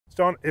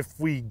John, if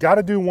we got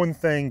to do one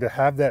thing to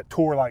have that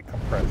tour-like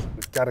compression,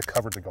 we've got to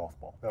cover the golf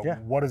ball. Now, Yeah.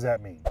 what does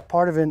that mean?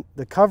 Part of it,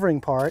 the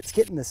covering part, it's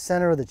getting the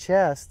center of the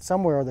chest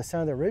somewhere, or the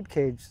center of the rib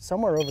cage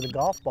somewhere over the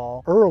golf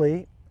ball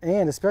early,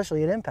 and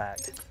especially at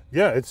impact.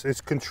 Yeah,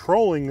 it's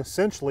controlling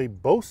essentially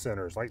both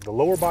centers, like the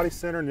lower body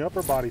center and the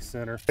upper body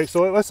center. Okay,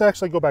 so let's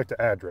actually go back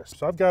to address.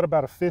 So I've got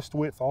about a fist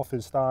width off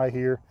his thigh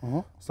here,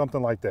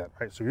 something like that.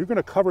 Right, so you're going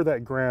to cover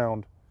that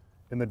ground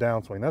in the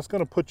downswing. That's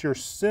going to put your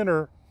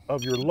center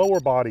of your lower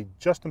body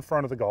just in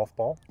front of the golf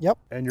ball. Yep.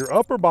 And your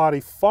upper body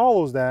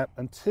follows that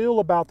until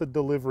about the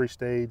delivery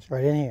stage.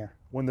 Right in here.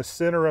 When the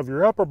center of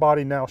your upper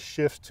body now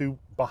shifts to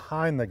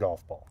behind the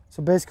golf ball.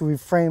 So basically we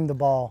frame the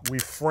ball. We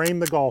frame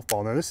the golf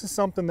ball. Now this is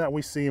something that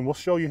we see, and we'll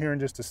show you here in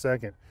just a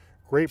second.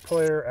 Great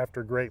player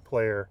after great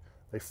player,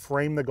 they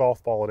frame the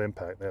golf ball at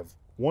impact. They have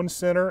one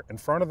center in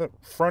front of the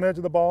front edge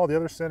of the ball, the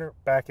other center,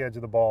 back edge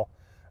of the ball.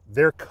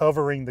 They're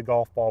covering the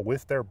golf ball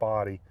with their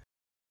body